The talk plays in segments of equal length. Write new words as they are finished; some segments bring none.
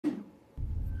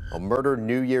A murder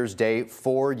New Year's Day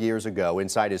 4 years ago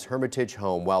inside his Hermitage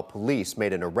home. While police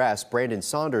made an arrest, Brandon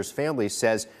Saunders' family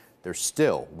says they're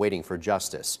still waiting for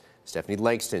justice. Stephanie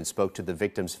Langston spoke to the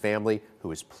victim's family,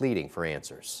 who is pleading for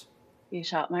answers. He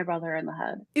shot my brother in the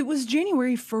head. It was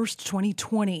January 1st,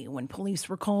 2020, when police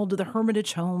were called to the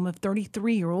Hermitage home of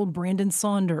 33-year-old Brandon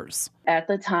Saunders. At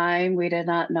the time, we did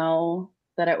not know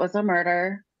that it was a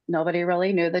murder. Nobody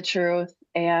really knew the truth,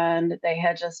 and they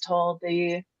had just told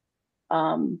the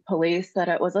police that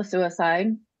it was a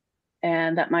suicide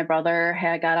and that my brother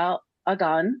had got out a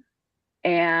gun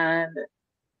and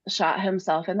shot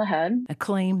himself in the head. A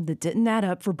claim that didn't add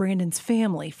up for Brandon's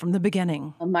family from the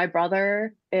beginning. My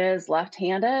brother is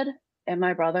left-handed, and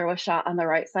my brother was shot on the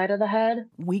right side of the head.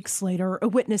 Weeks later, a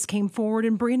witness came forward,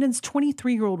 and Brandon's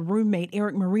 23-year-old roommate,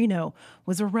 Eric Marino,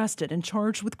 was arrested and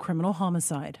charged with criminal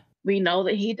homicide. We know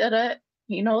that he did it.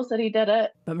 He knows that he did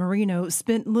it. But Marino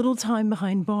spent little time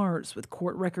behind bars, with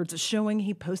court records showing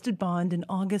he posted bond in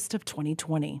August of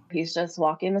 2020. He's just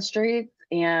walking the streets,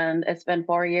 and it's been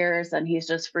 4 years, and he's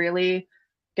just freely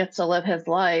gets to live his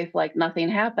life like nothing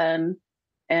happened.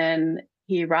 And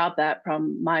he robbed that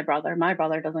from my brother. My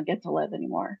brother doesn't get to live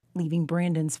anymore. Leaving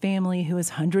Brandon's family, who is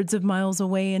hundreds of miles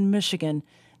away in Michigan,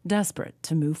 desperate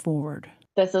to move forward.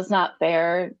 This is not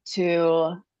fair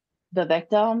to the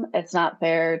victim. It's not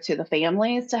fair to the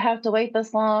families to have to wait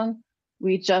this long.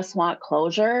 We just want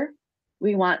closure.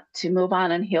 We want to move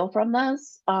on and heal from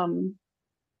this.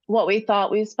 What we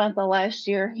thought we spent the last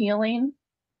year healing,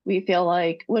 we feel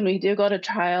like when we do go to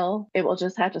trial, it will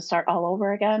just have to start all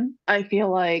over again. I feel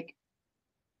like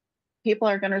people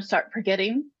are going to start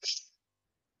forgetting,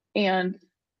 and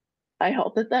I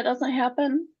hope that that doesn't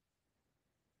happen.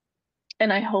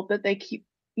 And I hope that they keep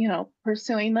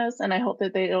pursuing this, and I hope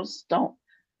that they just don't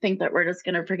think that we're just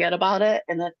going to forget about it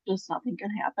and that just nothing can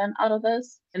happen out of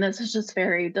this. And this is just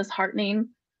very disheartening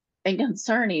and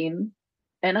concerning.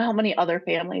 And how many other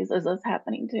families is this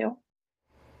happening to?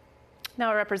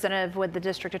 Now, a representative with the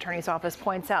district attorney's office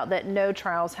points out that no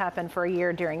trials happened for a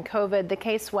year during COVID. The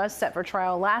case was set for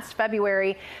trial last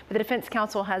February, but the defense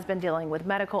counsel has been dealing with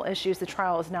medical issues. The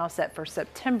trial is now set for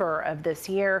September of this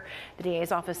year. The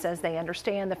DA's office says they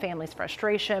understand the family's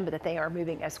frustration, but that they are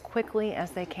moving as quickly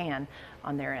as they can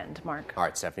on their end. Mark. All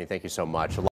right, Stephanie, thank you so much.